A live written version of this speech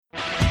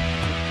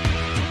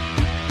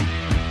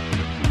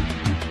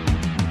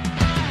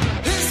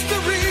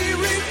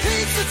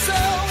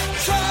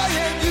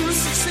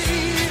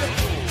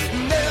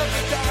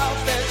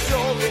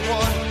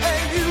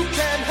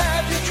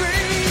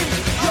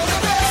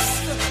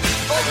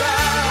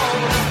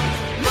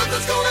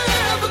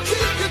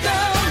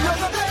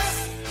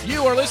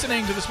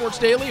listening to the Sports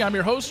Daily. I'm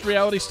your host,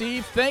 Reality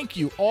Steve. Thank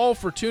you all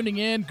for tuning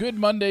in. Good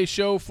Monday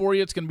show for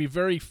you. It's going to be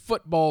very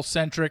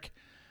football-centric.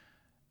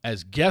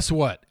 As guess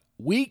what?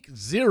 Week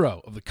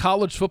 0 of the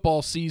college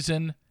football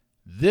season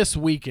this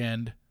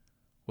weekend.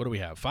 What do we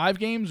have? 5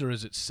 games or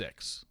is it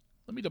 6?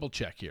 Let me double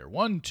check here.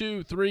 1,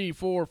 2, 3,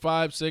 4,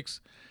 5,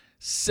 6,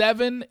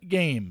 7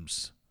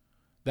 games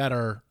that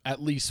are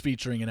at least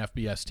featuring an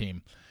FBS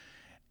team.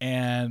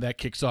 And that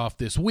kicks off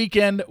this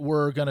weekend.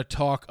 We're going to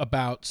talk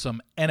about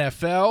some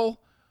NFL,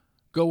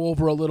 go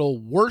over a little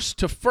worst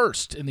to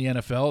first in the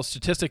NFL, a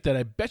statistic that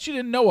I bet you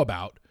didn't know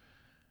about.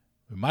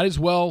 We might as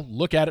well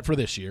look at it for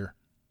this year.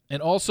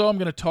 And also I'm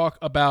going to talk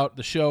about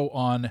the show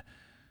on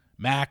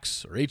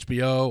Max or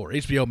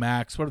HBO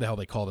Max, whatever the hell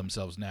they call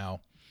themselves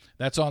now.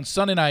 That's on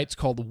Sunday nights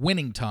called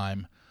Winning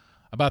Time,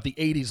 about the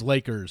 80s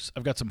Lakers.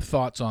 I've got some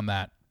thoughts on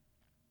that.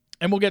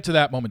 And we'll get to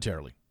that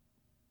momentarily.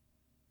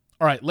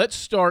 All right, let's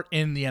start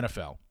in the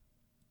NFL.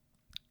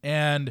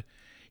 And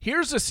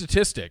here's a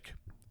statistic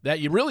that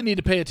you really need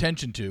to pay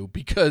attention to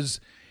because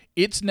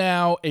it's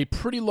now a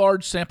pretty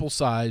large sample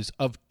size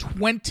of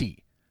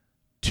 20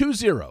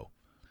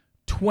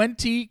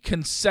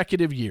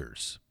 consecutive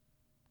years.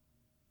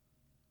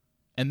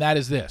 And that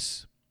is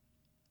this.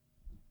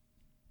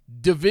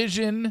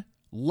 Division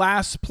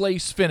last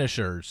place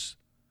finishers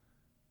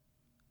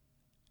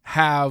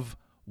have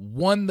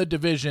won the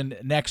division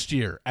next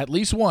year at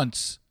least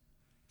once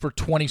for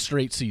 20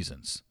 straight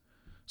seasons.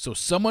 So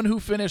someone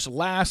who finished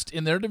last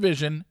in their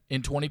division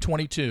in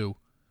 2022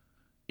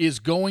 is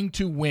going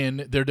to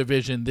win their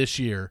division this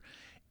year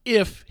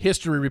if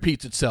history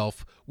repeats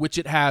itself, which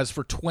it has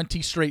for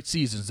 20 straight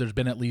seasons. There's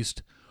been at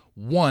least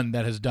one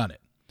that has done it.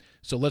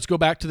 So let's go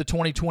back to the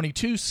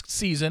 2022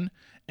 season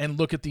and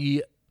look at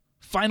the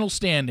final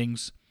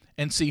standings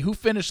and see who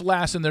finished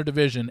last in their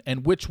division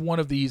and which one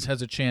of these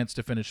has a chance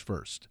to finish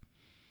first.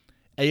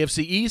 AFC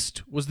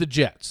East was the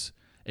Jets.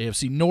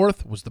 AFC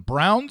North was the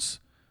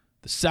Browns.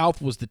 The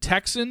South was the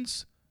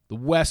Texans. The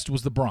West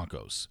was the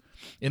Broncos.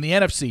 In the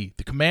NFC,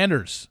 the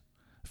Commanders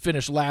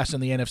finished last in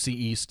the NFC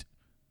East.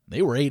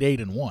 They were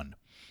 8-1.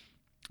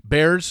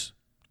 Bears,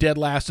 dead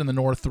last in the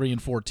North,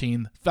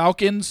 3-14.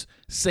 Falcons,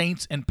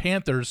 Saints, and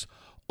Panthers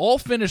all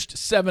finished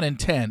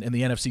 7-10 in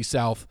the NFC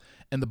South,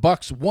 and the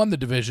Bucs won the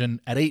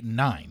division at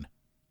 8-9.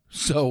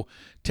 So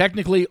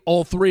technically,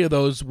 all three of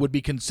those would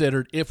be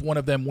considered, if one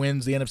of them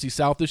wins the NFC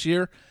South this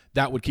year,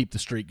 that would keep the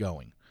streak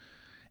going.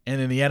 And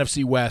in the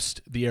NFC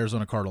West, the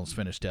Arizona Cardinals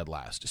finished dead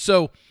last.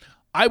 So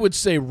I would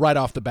say right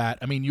off the bat,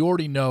 I mean, you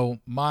already know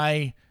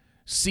my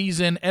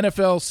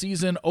NFL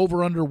season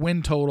over-under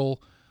win total,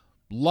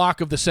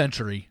 lock of the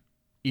century,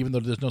 even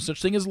though there's no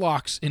such thing as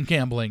locks in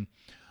gambling.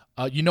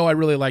 You know I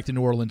really like the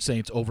New Orleans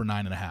Saints over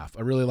 9.5.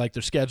 I really like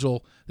their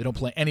schedule. They don't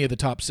play any of the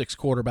top 6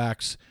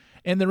 quarterbacks.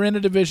 And they're in a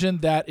division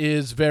that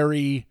is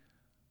very,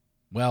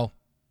 well,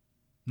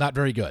 not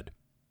very good.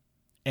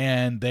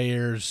 And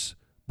there's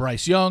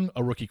Bryce Young,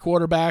 a rookie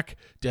quarterback,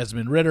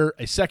 Desmond Ridder,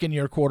 a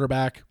second-year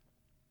quarterback,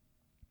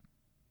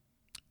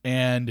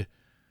 and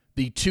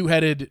the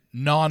two-headed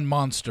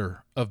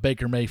non-monster of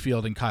Baker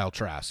Mayfield and Kyle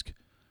Trask.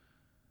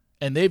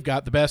 And they've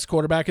got the best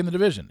quarterback in the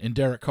division in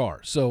Derek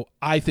Carr. So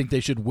I think they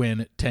should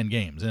win 10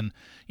 games. And,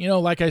 you know,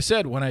 like I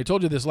said, when I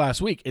told you this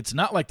last week, it's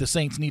not like the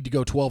Saints need to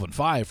go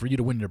 12-5 for you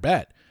to win your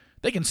bet.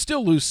 They can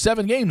still lose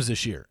 7 games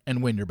this year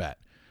and win your bet.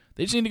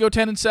 They just need to go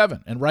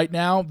 10-7. And right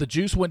now, the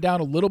juice went down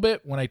a little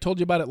bit. When I told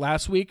you about it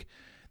last week,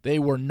 they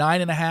were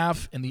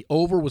 9.5, and the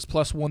over was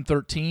plus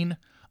 113.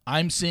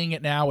 I'm seeing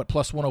it now at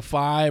plus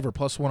 105 or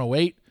plus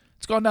 108.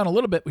 It's gone down a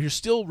little bit, but you're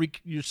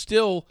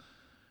still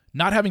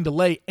not having to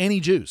lay any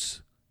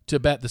juice to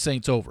bet the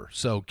Saints over.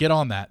 So get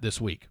on that this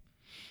week.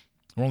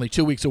 We're only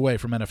 2 weeks away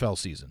from NFL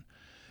season.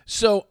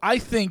 So I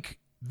think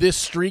this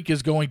streak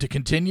is going to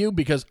continue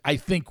because I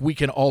think we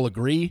can all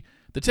agree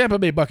the Tampa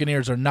Bay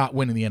Buccaneers are not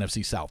winning the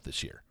NFC South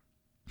this year.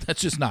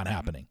 That's just not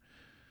happening.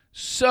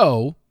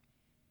 So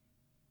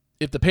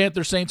if the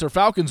Panthers, Saints, or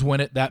Falcons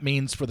win it, that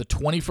means for the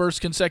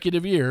 21st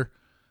consecutive year,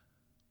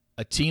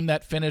 a team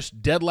that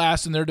finished dead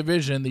last in their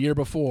division the year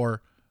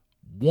before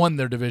won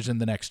their division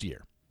the next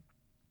year.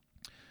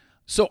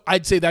 So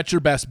I'd say that's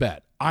your best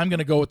bet. I'm going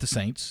to go with the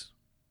Saints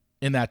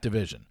in that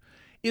division.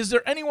 Is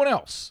there anyone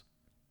else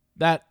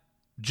that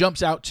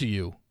jumps out to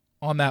you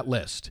on that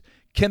list?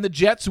 Can the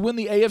Jets win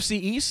the AFC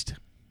East?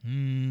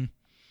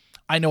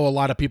 I know a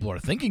lot of people are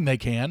thinking they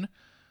can.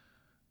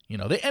 You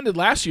know, they ended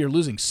last year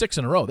losing 6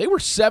 in a row. They were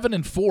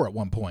 7-4 at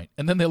one point,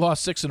 and then they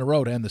lost 6 in a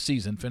row to end the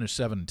season, finished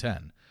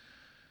 7-10.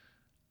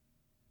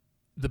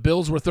 The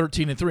Bills were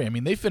 13-3. I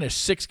mean, they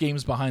finished 6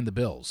 games behind the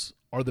Bills.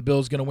 Are the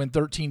Bills going to win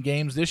 13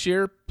 games this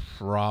year?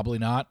 Probably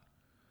not.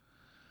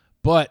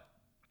 But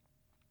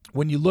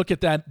when you look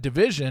at that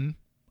division,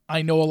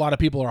 I know a lot of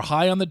people are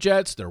high on the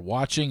Jets. They're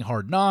watching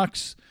Hard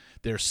Knocks.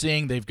 They're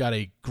seeing they've got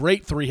a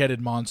great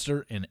three-headed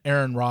monster in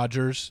Aaron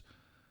Rodgers,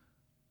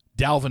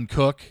 Dalvin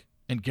Cook,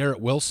 and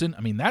Garrett Wilson.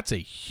 I mean, that's a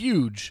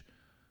huge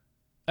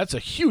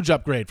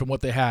upgrade from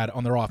what they had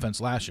on their offense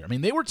last year. I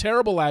mean, they were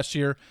terrible last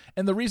year,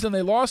 and the reason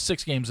they lost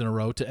 6 games in a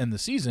row to end the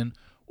season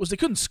was they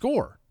couldn't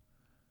score.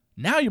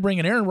 Now you bring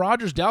in Aaron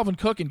Rodgers, Dalvin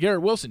Cook, and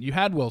Garrett Wilson. You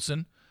had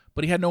Wilson,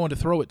 but he had no one to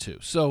throw it to.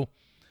 So,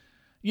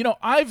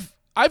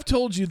 I've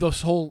told you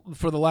this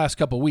for the last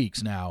couple of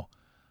weeks now.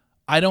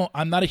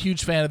 I'm not a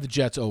huge fan of the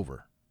Jets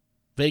over.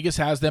 Vegas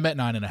has them at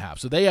 9.5,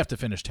 so they have to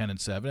finish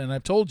 10-7. And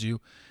I've told you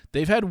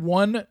they've had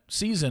one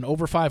season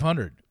over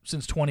 500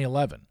 since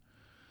 2011.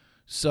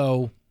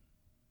 So,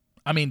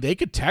 they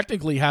could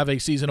technically have a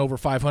season over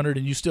 500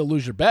 and you still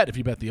lose your bet if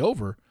you bet the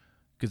over,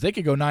 because they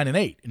could go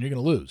 9-8 and you're going to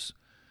lose.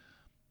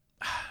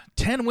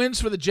 10 wins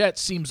for the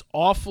Jets seems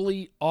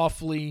awfully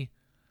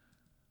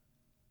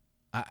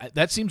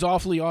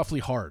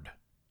hard,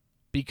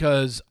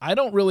 because I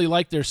don't really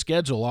like their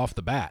schedule off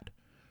the bat.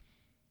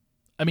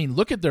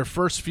 Look at their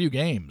first few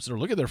games, or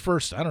look at their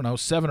first,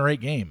 7 or 8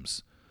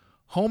 games.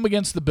 Home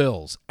against the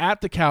Bills,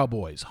 at the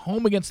Cowboys,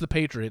 home against the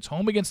Patriots,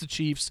 home against the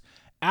Chiefs,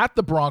 at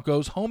the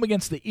Broncos, home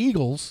against the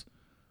Eagles,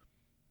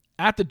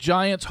 at the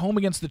Giants, home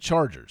against the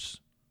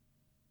Chargers.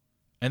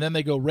 And then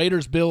they go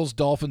Raiders, Bills,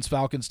 Dolphins,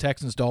 Falcons,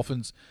 Texans,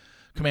 Dolphins,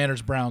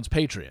 Commanders, Browns,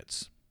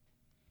 Patriots.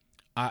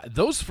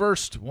 Those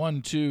first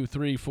 1, 2,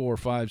 3, 4,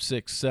 5,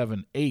 6,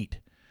 7, 8.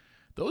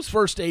 Those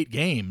first 8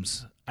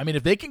 games,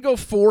 if they can go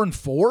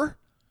 4-4,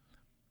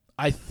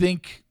 I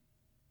think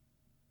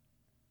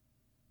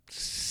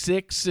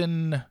 6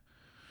 and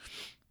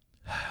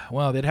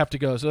they'd have to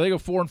go. So they go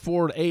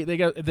 4-4 to 8.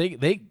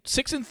 They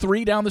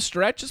 6-3 down the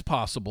stretch is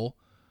possible.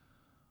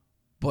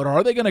 But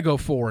are they going to go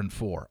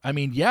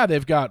 4-4?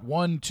 They've got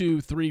 1,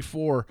 2, 3,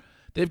 4.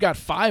 They've got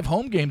 5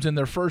 home games in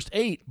their first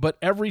 8, but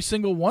every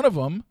single one of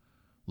them,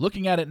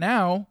 looking at it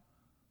now,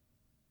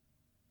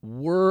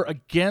 were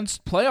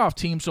against playoff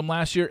teams from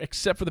last year,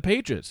 except for the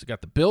Patriots. You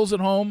got the Bills at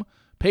home,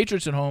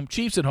 Patriots at home,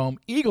 Chiefs at home,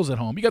 Eagles at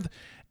home. So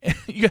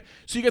you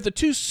got the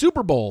 2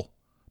 Super Bowl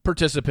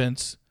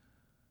participants.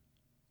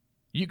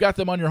 You got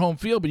them on your home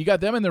field, but you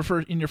got them in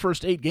your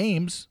first 8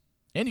 games,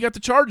 and you got the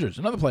Chargers,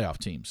 another playoff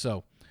team.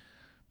 So,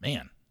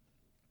 man,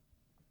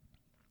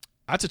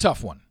 that's a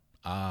tough one.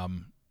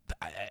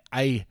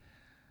 They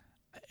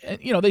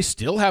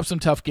still have some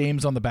tough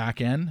games on the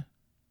back end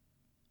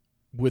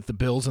with the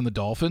Bills and the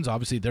Dolphins.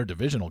 Obviously, they're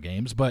divisional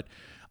games, but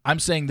I'm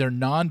saying they're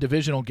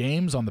non-divisional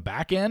games on the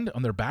back end,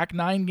 on their back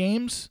 9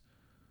 games.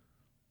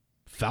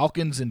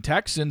 Falcons and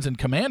Texans and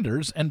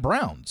Commanders and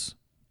Browns.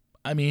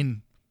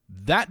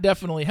 That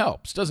definitely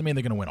helps. Doesn't mean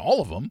they're going to win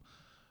all of them,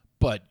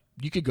 but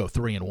you could go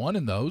 3-1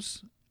 in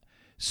those.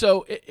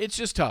 So it's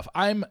just tough.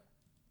 I'm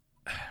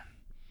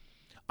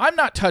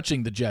not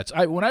touching the Jets.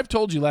 When I've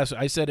told you last,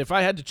 I said if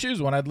I had to choose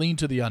one, I'd lean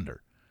to the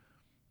under.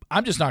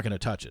 I'm just not going to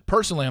touch it.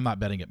 Personally, I'm not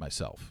betting it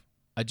myself.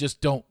 I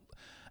just don't.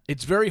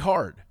 It's very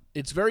hard.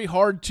 It's very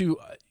hard to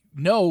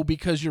know,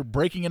 because you're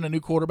breaking in a new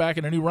quarterback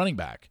and a new running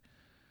back.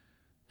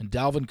 And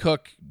Dalvin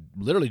Cook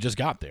literally just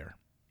got there.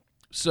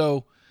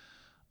 So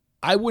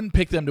I wouldn't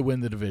pick them to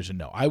win the division,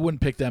 no. I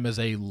wouldn't pick them as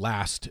a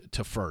last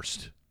to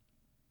first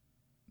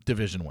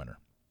division winner.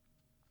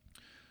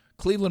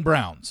 Cleveland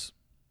Browns,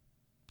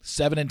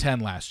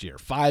 7-10 last year,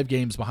 5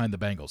 games behind the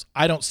Bengals.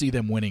 I don't see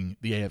them winning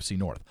the AFC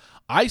North.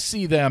 I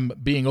see them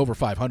being over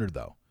 500,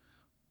 though.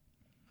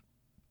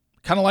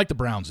 Kind of like the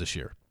Browns this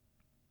year.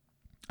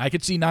 I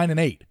could see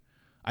 9-8.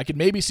 I could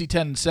maybe see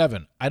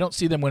 10-7. I don't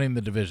see them winning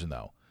the division,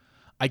 though.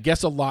 I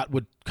guess a lot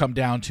would come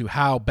down to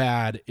how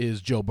bad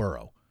is Joe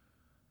Burrow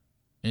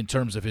in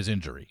terms of his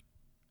injury.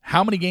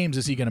 How many games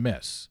is he going to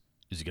miss?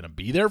 Is he going to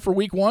be there for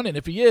week 1? And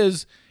if he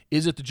is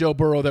it the Joe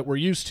Burrow that we're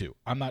used to?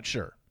 I'm not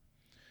sure.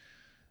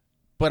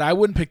 But I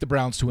wouldn't pick the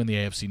Browns to win the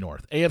AFC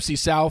North. AFC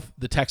South,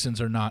 the Texans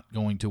are not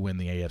going to win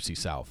the AFC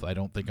South. I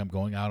don't think I'm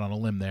going out on a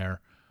limb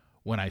there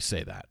when I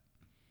say that.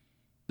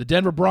 The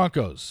Denver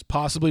Broncos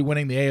possibly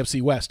winning the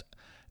AFC West.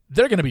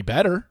 They're going to be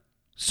better.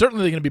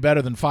 Certainly they're going to be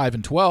better than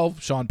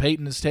 5-12. Sean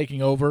Payton is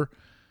taking over.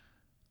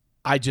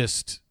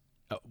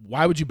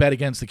 Why would you bet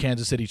against the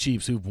Kansas City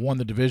Chiefs, who've won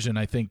the division,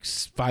 I think,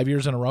 5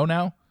 years in a row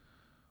now?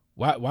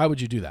 Why would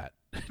you do that?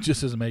 It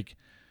just doesn't make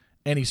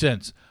any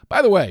sense.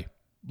 By the way,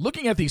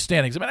 looking at these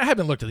standings, I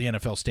haven't looked at the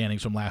NFL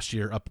standings from last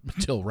year up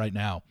until right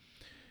now.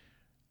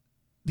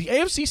 The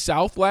AFC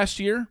South last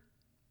year,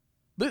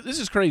 this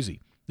is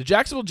crazy. The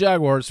Jacksonville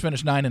Jaguars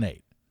finished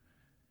 9-8.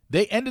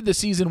 They ended the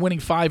season winning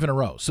 5 in a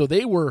row. So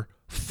they were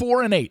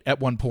 4-8 at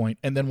one point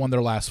and then won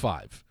their last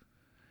 5.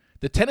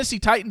 The Tennessee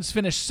Titans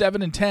finished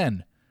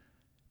 7-10.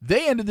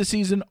 They ended the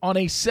season on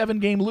a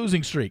 7-game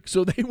losing streak.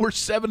 So they were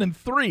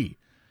 7-3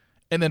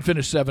 and then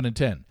finished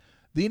 7-10.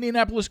 The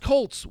Indianapolis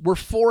Colts were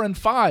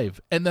 4-5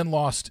 and then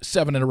lost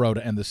 7 in a row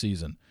to end the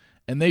season.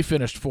 And they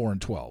finished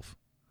 4-12.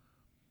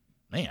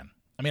 Man,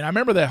 I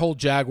remember that whole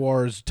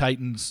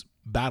Jaguars-Titans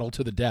battle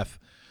to the death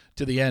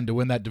to the end to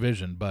win that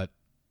division, but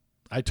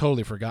I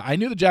totally forgot. I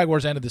knew the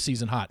Jaguars ended the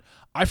season hot.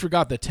 I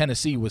forgot that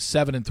Tennessee was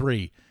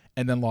 7-3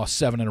 and then lost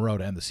 7 in a row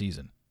to end the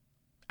season.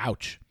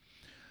 Ouch.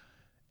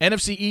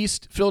 NFC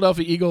East,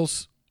 Philadelphia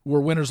Eagles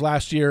were winners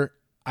last year.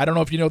 I don't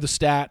know if you know the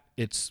stat.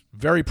 It's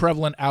very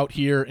prevalent out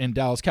here in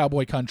Dallas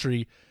Cowboy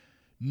country.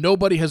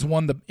 Nobody has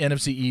won the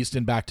NFC East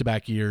in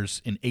back-to-back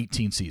years in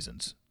 18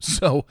 seasons.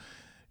 So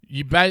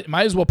you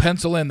might as well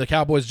pencil in the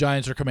Cowboys,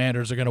 Giants, or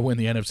Commanders are going to win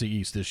the NFC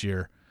East this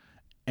year,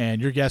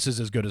 and your guess is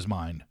as good as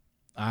mine.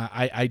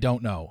 I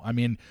don't know. I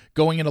mean,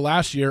 going into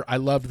last year, I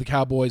loved the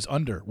Cowboys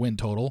under win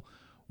total.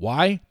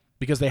 Why?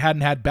 Because they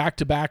hadn't had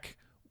back-to-back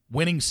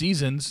winning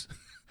seasons.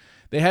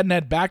 They hadn't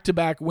had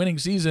back-to-back winning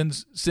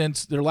seasons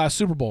since their last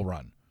Super Bowl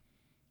run.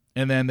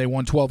 And then they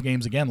won 12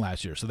 games again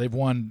last year. So they've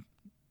won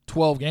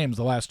 12 games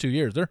the last 2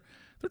 years. They're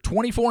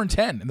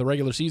 24-10 in the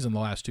regular season the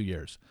last 2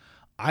 years.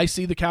 I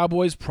see the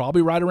Cowboys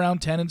probably right around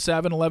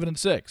 10-7,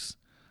 11-6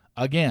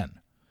 again.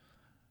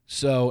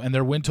 So, and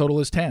their win total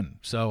is 10.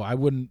 So I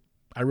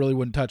really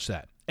wouldn't touch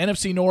that.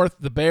 NFC North,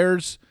 the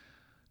Bears,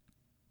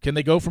 can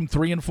they go from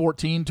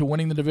 3-14 to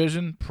winning the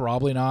division?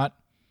 Probably not.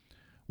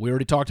 We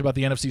already talked about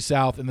the NFC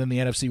South, and then the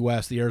NFC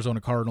West. The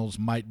Arizona Cardinals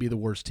might be the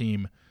worst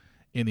team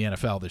in the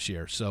NFL this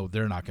year, so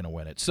they're not going to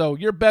win it. So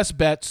your best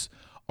bets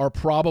are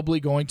probably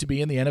going to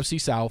be in the NFC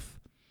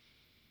South.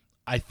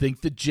 I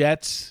think the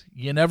Jets,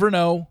 you never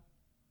know,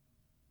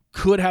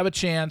 could have a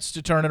chance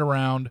to turn it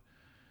around.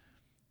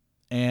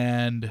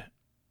 And,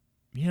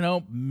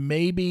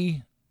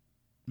 maybe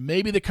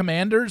the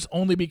Commanders,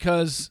 only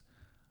because,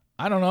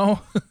 I don't know,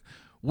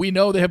 we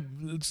know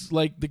it's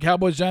like the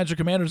Cowboys, Giants, or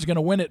Commanders are going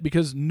to win it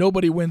because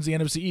nobody wins the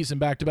NFC East in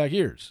back-to-back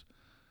years.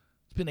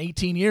 It's been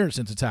 18 years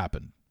since it's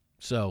happened.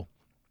 So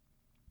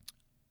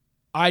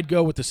I'd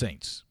go with the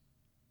Saints.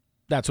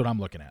 That's what I'm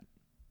looking at.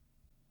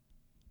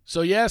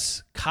 So,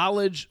 yes,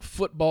 college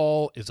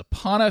football is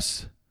upon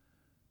us.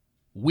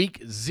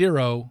 Week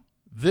 0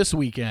 this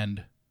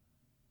weekend.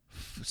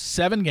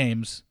 7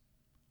 games.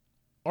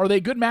 Are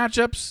they good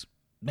matchups?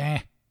 Nah.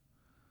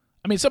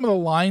 I mean, some of the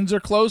lines are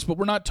close, but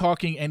we're not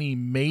talking any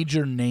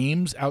major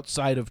names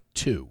outside of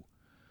 2.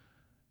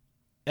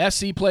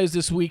 SC plays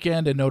this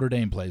weekend and Notre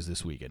Dame plays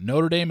this weekend.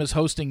 Notre Dame is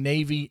hosting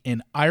Navy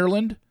in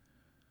Ireland.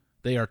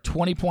 They are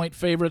 20-point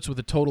favorites with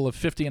a total of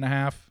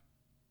 50.5.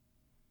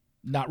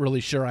 Not really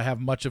sure I have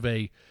much of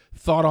a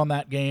thought on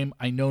that game.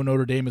 I know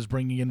Notre Dame is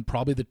bringing in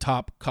probably the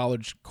top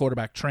college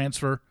quarterback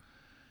transfer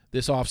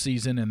this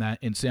offseason,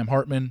 in Sam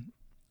Hartman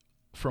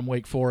from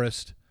Wake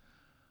Forest.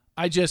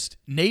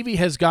 Navy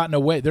has gotten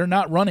away. They're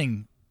not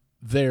running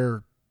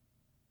their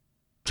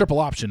triple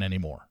option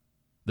anymore.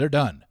 They're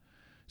done.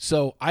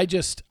 So I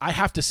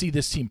have to see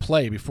this team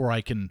play before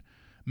I can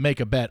make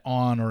a bet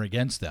on or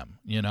against them,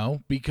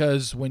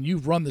 because when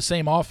you've run the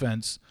same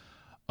offense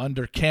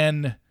under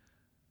Ken,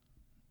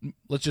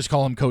 let's just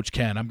call him Coach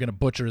Ken. I'm going to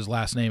butcher his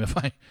last name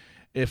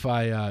if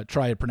I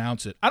try to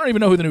pronounce it. I don't even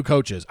know who the new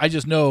coach is. I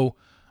just know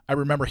I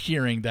remember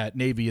hearing that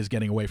Navy is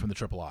getting away from the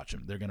triple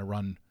option. They're going to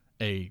run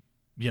a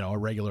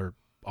regular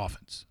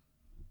offense.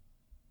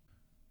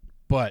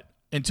 But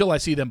until I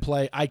see them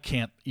play, I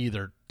can't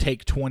either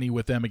take 20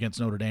 with them against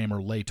Notre Dame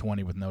or lay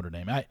 20 with Notre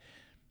Dame.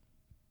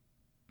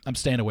 I'm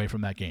staying away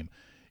from that game.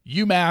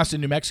 UMass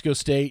and New Mexico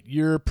State,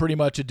 you're pretty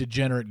much a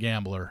degenerate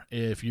gambler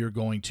if you're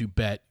going to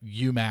bet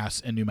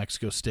UMass and New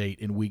Mexico State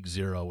in week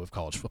 0 of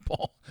college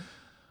football.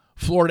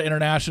 Florida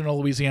International,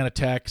 Louisiana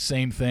Tech,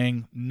 same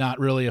thing. Not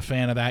really a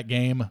fan of that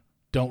game.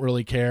 Don't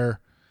really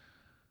care.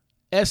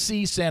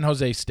 SC San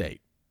Jose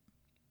State,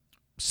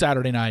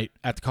 Saturday night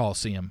at the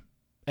Coliseum.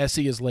 SC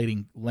is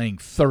laying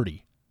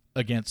 30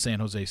 against San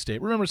Jose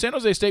State. Remember, San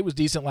Jose State was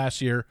decent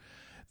last year.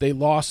 They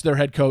lost their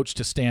head coach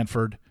to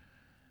Stanford.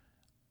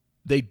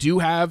 They do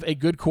have a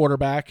good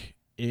quarterback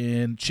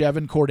in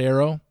Chevin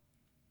Cordero.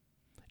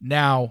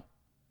 Now,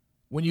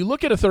 when you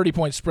look at a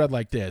 30-point spread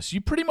like this,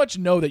 you pretty much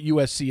know that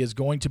USC is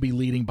going to be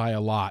leading by a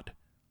lot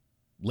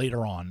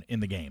later on in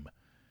the game.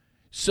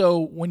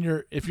 So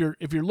if you're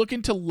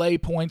looking to lay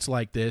points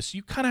like this,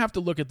 you kind of have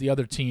to look at the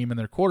other team and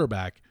their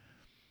quarterback.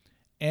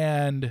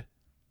 And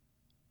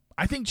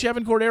I think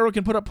Chevin Cordero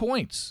can put up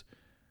points.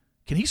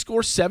 Can he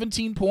score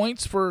 17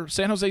 points for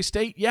San Jose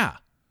State? Yeah.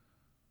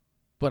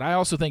 But I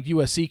also think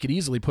USC could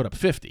easily put up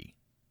 50.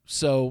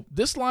 So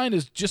this line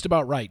is just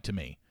about right to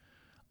me.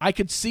 I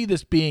could see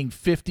this being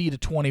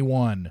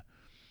 50-21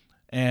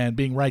 and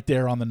being right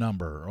there on the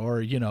number,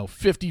 or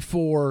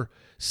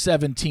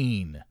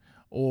 54-17,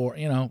 or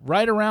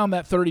right around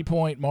that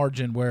 30-point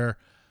margin where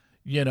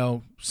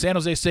San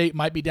Jose State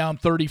might be down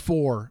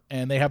 34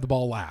 and they have the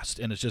ball last,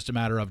 and it's just a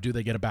matter of do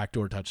they get a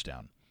backdoor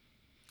touchdown.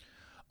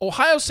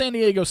 Ohio San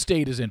Diego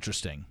State is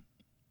interesting.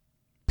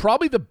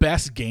 Probably the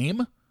best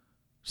game.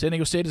 San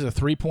Diego State is a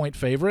 3-point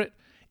favorite.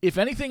 If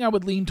anything, I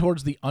would lean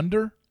towards the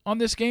under on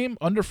this game,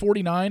 under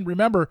 49.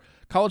 Remember,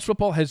 college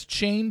football has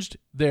changed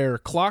their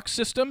clock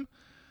system.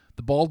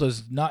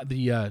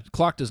 The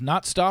clock does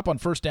not stop on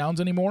first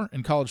downs anymore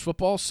in college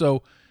football.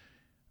 So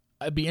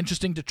it'd be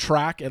interesting to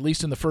track, at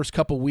least in the first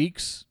couple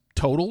weeks,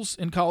 totals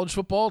in college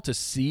football to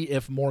see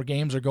if more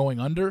games are going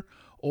under,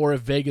 or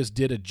if Vegas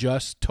did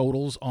adjust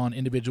totals on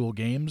individual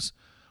games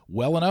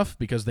well enough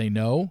because they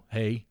know,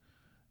 hey,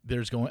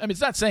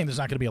 it's not saying there's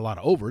not going to be a lot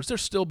of overs. There'll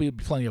still be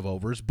plenty of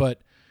overs, but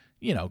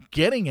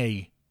getting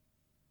a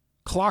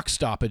clock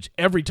stoppage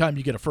every time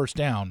you get a first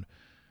down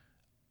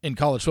in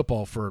college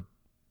football for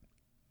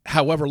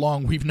however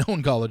long we've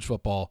known college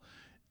football,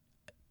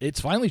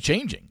 it's finally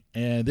changing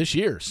this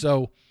year.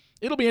 So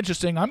it'll be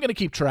interesting. I'm going to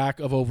keep track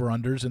of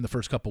over-unders in the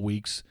first couple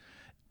weeks.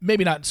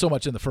 Maybe not so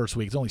much in the first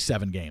week. It's only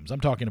 7 games.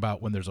 I'm talking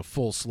about when there's a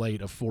full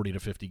slate of 40 to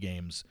 50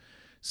 games.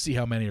 See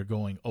how many are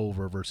going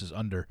over versus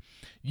under.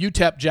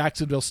 UTEP,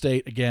 Jacksonville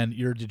State. Again,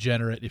 you're a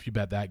degenerate if you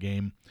bet that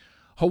game.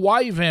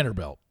 Hawaii,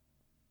 Vanderbilt.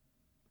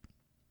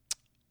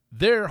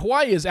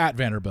 Hawaii is at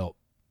Vanderbilt.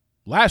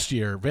 Last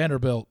year,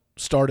 Vanderbilt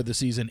started the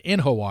season in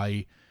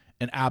Hawaii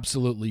and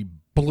absolutely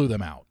blew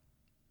them out.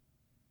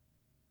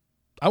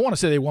 I want to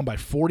say they won by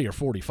 40 or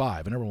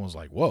 45, and everyone was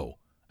like, whoa.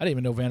 I didn't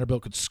even know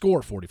Vanderbilt could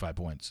score 45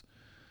 points.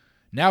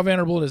 Now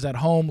Vanderbilt is at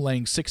home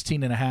laying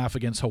 16.5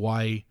 against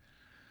Hawaii.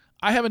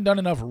 I haven't done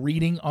enough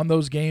reading on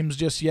those games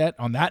just yet,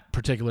 on that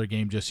particular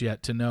game just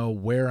yet, to know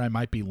where I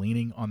might be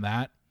leaning on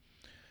that.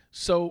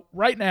 So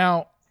right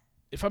now,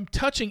 if I'm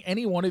touching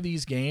any one of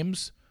these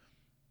games,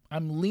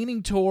 I'm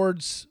leaning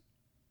towards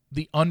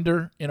the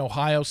under in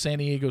Ohio, San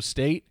Diego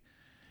State,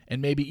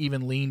 and maybe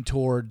even lean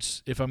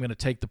towards, if I'm going to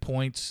take the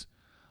points,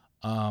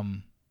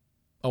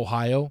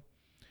 Ohio.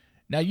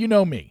 Now, you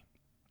know me.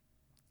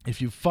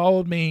 If you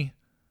followed me,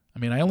 I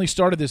mean, I only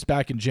started this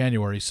back in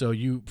January, so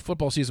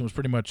football season was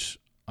pretty much,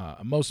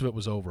 most of it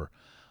was over.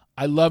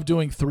 I love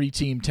doing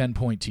 3-team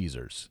 10-point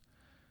teasers.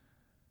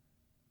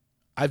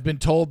 I've been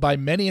told by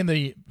many in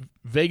the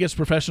Vegas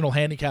professional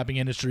handicapping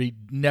industry,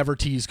 never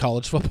tease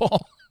college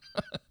football.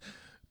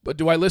 But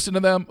do I listen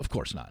to them? Of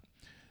course not.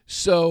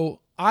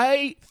 So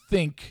I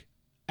think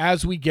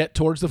as we get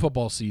towards the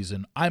football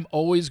season, I'm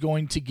always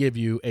going to give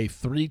you a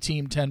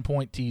 3-team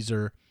 10-point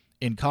teaser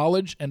in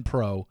college and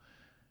pro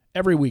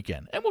every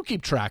weekend, and we'll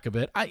keep track of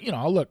it.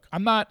 Look,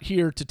 I'm not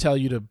here to tell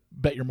you to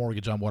bet your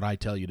mortgage on what I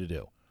tell you to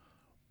do,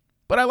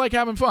 but I like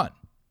having fun,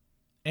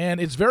 and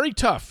it's very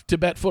tough to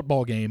bet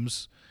football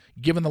games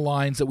given the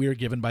lines that we are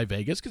given by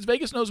Vegas, because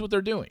Vegas knows what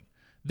they're doing.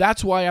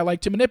 That's why I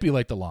like to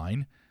manipulate the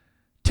line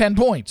 10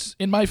 points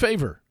in my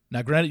favor.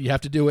 Now, granted, you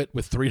have to do it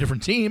with 3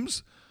 different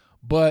teams,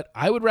 but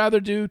I would rather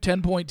do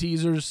 10-point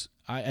teasers.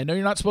 I know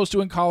you're not supposed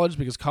to in college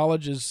because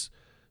college is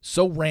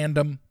so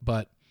random,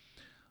 but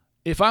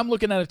if I'm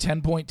looking at a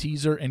 10-point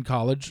teaser in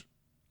college,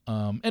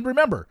 and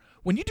remember,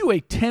 when you do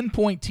a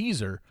 10-point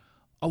teaser,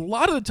 a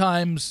lot of the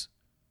times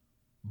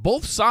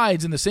both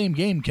sides in the same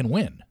game can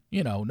win.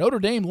 Notre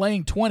Dame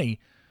laying 20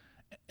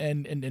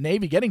 and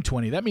Navy getting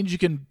 20. That means you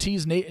can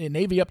tease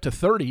Navy up to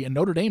 30 and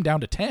Notre Dame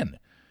down to 10.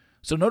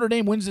 So Notre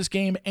Dame wins this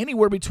game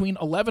anywhere between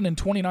 11 and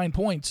 29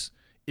 points.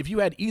 If you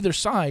had either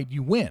side,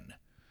 you win.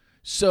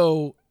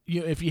 So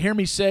if you hear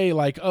me say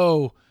like,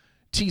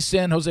 tease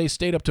San Jose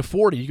State up to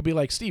 40, you could be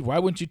like, Steve, why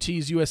wouldn't you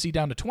tease USC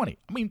down to 20?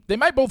 I mean, they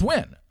might both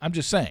win. I'm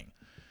just saying.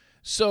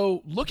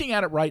 So looking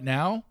at it right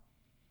now,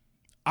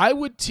 I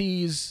would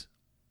tease,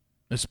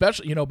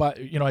 especially,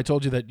 I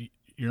told you that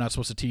you're not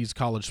supposed to tease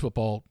college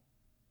football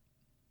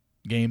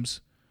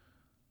games.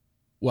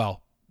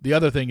 Well, the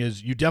other thing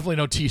is you definitely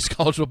don't tease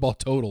college football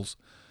totals.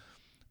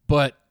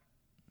 But,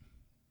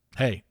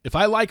 hey, if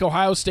I like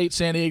Ohio State,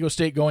 San Diego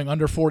State going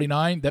under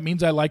 49, that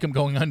means I like them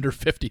going under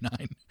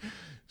 59.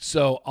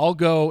 So I'll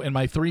go in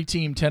my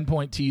 3-team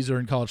 10-point teaser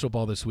in college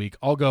football this week.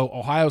 I'll go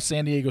Ohio,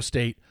 San Diego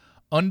State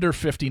under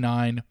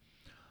 59.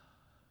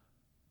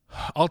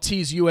 I'll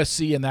tease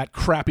USC and that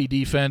crappy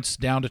defense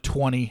down to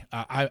 20.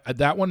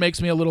 That one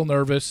makes me a little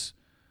nervous.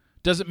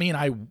 Doesn't mean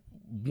I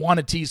want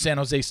to tease San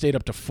Jose State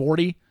up to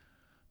 40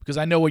 because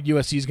I know what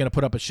USC is going to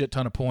put up a shit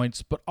ton of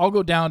points. But I'll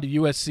go down to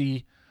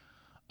USC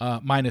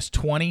minus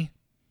 20.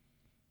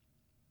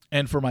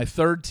 And for my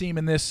third team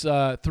in this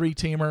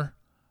 3-teamer,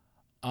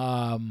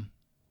 I'll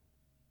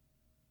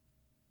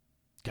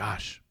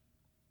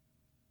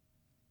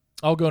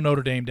go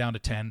Notre Dame down to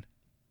 10.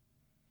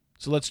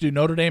 So let's do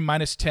Notre Dame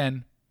minus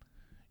 10,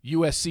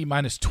 USC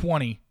minus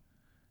 20,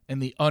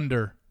 and the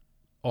under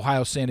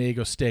Ohio San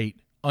Diego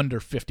State under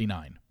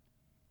 59.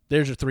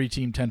 There's your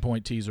 3-team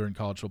 10-point teaser in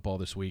college football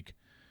this week.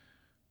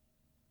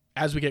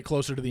 As we get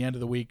closer to the end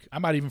of the week, I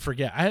might even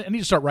forget. I need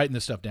to start writing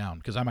this stuff down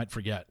because I might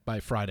forget by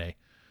Friday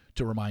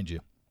to remind you.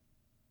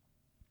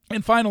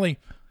 And finally,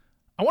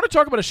 I want to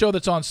talk about a show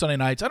that's on Sunday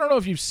nights. I don't know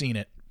if you've seen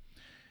it.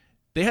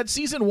 They had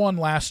season 1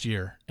 last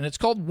year, and it's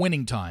called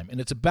Winning Time, and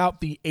it's about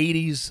the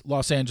 80s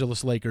Los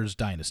Angeles Lakers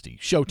dynasty,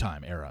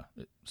 Showtime era,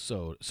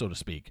 so to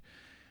speak.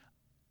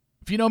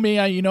 If you know me,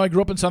 I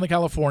grew up in Southern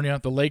California.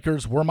 The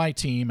Lakers were my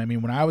team. I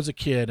mean, when I was a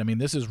kid,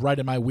 this is right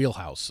in my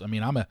wheelhouse. I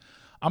mean, I'm a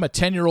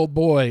 10-year-old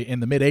boy in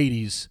the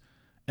mid-'80s,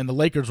 and the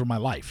Lakers were my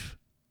life.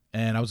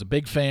 And I was a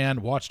big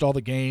fan, watched all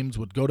the games,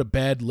 would go to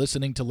bed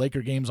listening to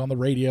Laker games on the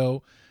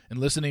radio and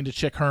listening to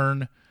Chick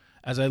Hearn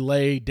as I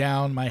lay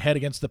down my head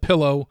against the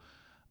pillow.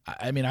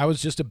 I mean, I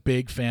was just a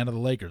big fan of the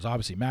Lakers.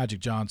 Obviously,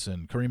 Magic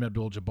Johnson, Kareem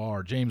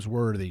Abdul-Jabbar, James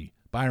Worthy,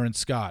 Byron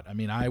Scott. I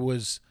mean,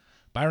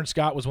 Byron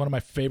Scott was one of my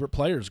favorite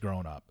players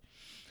growing up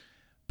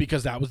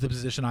because that was the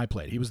position I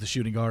played. He was the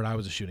shooting guard. I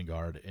was a shooting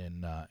guard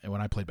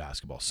when I played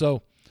basketball.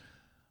 So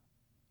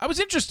I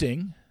was interested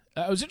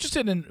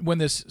in when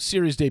this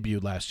series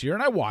debuted last year,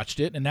 and I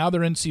watched it, and now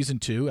they're in season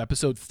 2.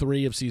 Episode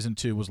 3 of season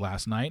 2 was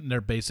last night, and they're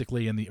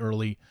basically in the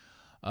early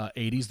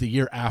 80s, the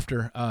year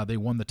after they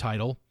won the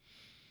title.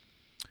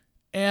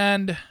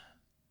 And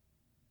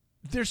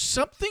there's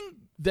something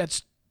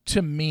that's,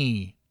 to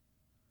me,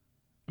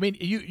 I mean,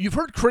 you've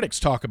heard critics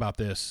talk about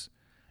this,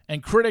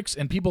 and critics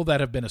and people that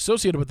have been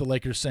associated with the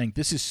Lakers saying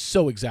this is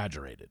so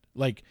exaggerated.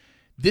 Like,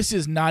 this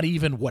is not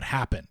even what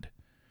happened.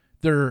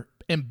 They're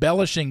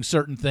embellishing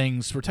certain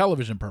things for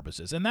television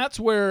purposes. And that's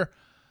where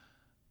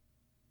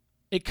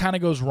it kind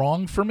of goes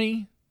wrong for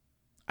me.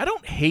 I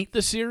don't hate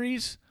the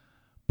series,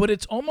 but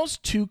it's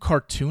almost too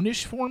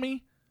cartoonish for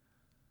me.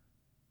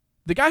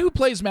 The guy who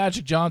plays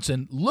Magic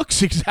Johnson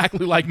looks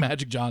exactly like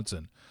Magic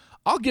Johnson.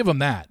 I'll give him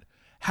that.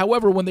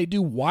 However, when they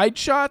do wide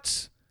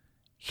shots,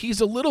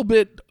 he's a little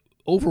bit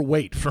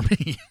overweight for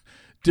me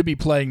to be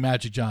playing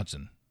Magic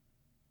Johnson.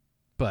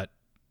 But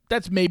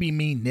that's maybe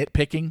me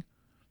nitpicking.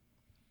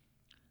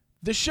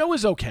 The show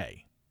is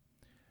okay,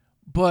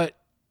 but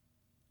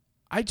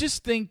I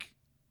just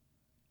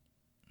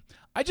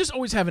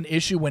always have an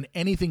issue when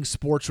anything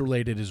sports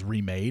related is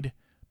remade,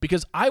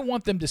 because I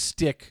want them to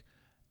stick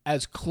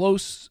as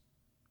close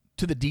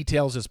to the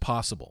details as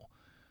possible.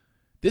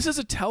 This is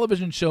a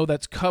television show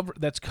that's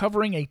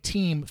covering a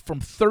team from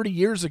 30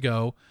 years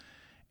ago,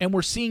 and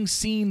we're seeing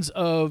scenes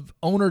of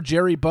owner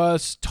Jerry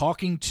Buss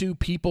talking to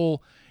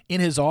people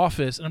in his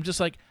office, and I'm just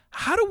like,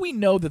 how do we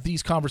know that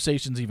these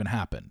conversations even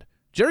happened?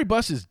 Jerry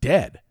Buss is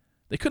dead.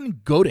 They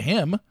couldn't go to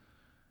him.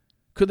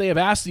 Could they have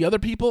asked the other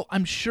people?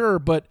 I'm sure,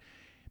 but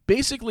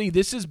basically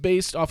this is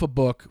based off a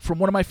book from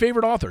one of my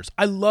favorite authors.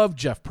 I love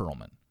Jeff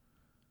Pearlman.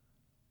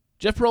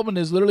 Jeff Pearlman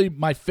is literally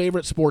my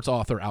favorite sports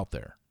author out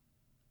there.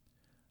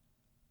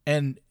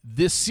 And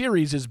this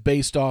series is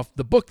based off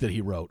the book that he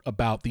wrote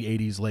about the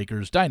 80s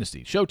Lakers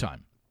dynasty,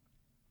 Showtime.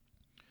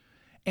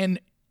 And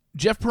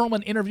Jeff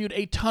Pearlman interviewed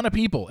a ton of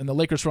people in the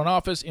Lakers front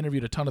office,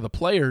 interviewed a ton of the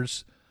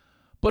players.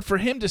 But for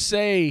him to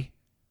say,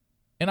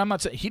 and I'm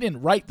not saying he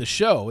didn't write the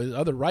show,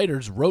 other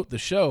writers wrote the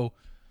show.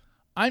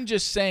 I'm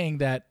just saying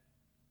that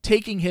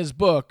taking his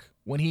book,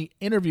 when he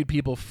interviewed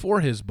people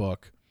for his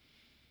book,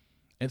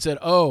 and said,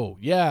 oh,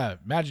 yeah,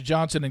 Magic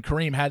Johnson and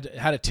Kareem had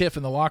a tiff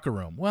in the locker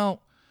room.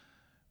 Well,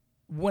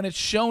 when it's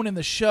shown in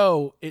the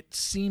show, it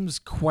seems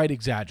quite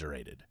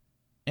exaggerated.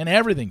 And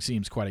everything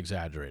seems quite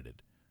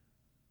exaggerated.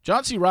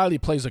 John C. Reilly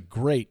plays a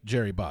great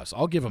Jerry Buss.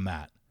 I'll give him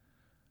that.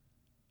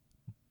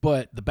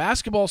 But the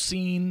basketball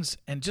scenes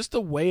and just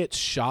the way it's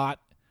shot,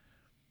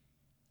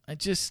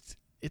 it's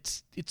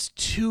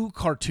too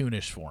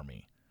cartoonish for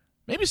me.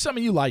 Maybe some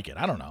of you like it.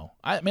 I don't know.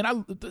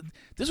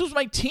 This was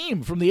my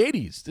team from the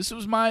 80s. This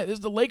is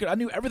the Lakers. I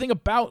knew everything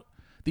about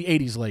the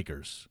 80s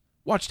Lakers.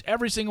 Watched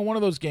every single one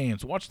of those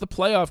games. Watched the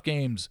playoff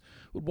games.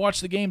 Would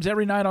watch the games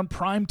every night on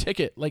Prime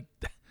Ticket. Like,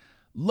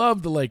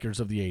 loved the Lakers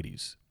of the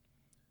 80s.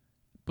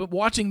 But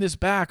watching this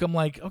back, I'm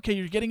like, okay,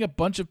 you're getting a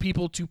bunch of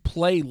people to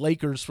play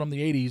Lakers from the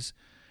 80s,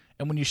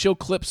 and when you show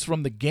clips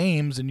from the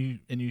games and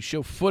you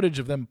show footage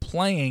of them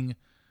playing,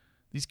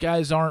 these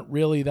guys aren't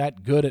really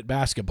that good at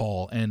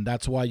basketball, and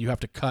that's why you have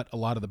to cut a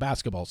lot of the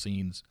basketball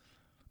scenes,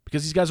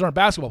 because these guys aren't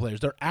basketball players.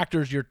 They're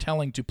actors you're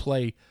telling to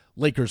play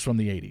Lakers from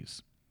the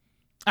 80s.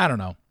 I don't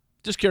know.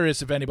 Just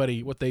curious if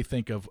anybody, what they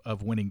think of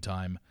Winning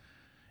Time.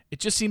 It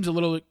just seems a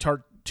little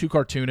too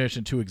cartoonish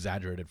and too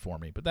exaggerated for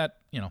me, but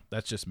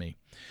that's just me.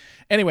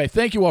 Anyway,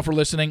 thank you all for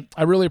listening.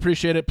 I really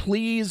appreciate it.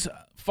 Please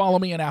follow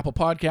me on Apple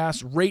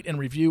Podcasts, rate and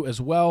review as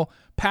well.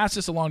 Pass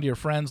this along to your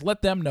friends.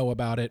 Let them know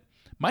about it.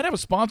 Might have a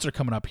sponsor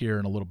coming up here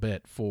in a little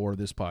bit for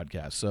this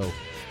podcast, so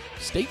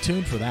stay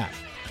tuned for that.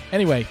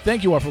 Anyway,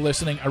 thank you all for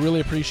listening. I really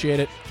appreciate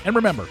it. And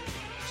remember,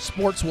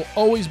 sports will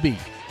always be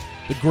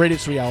the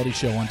greatest reality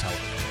show on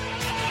television.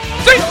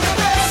 See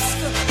you!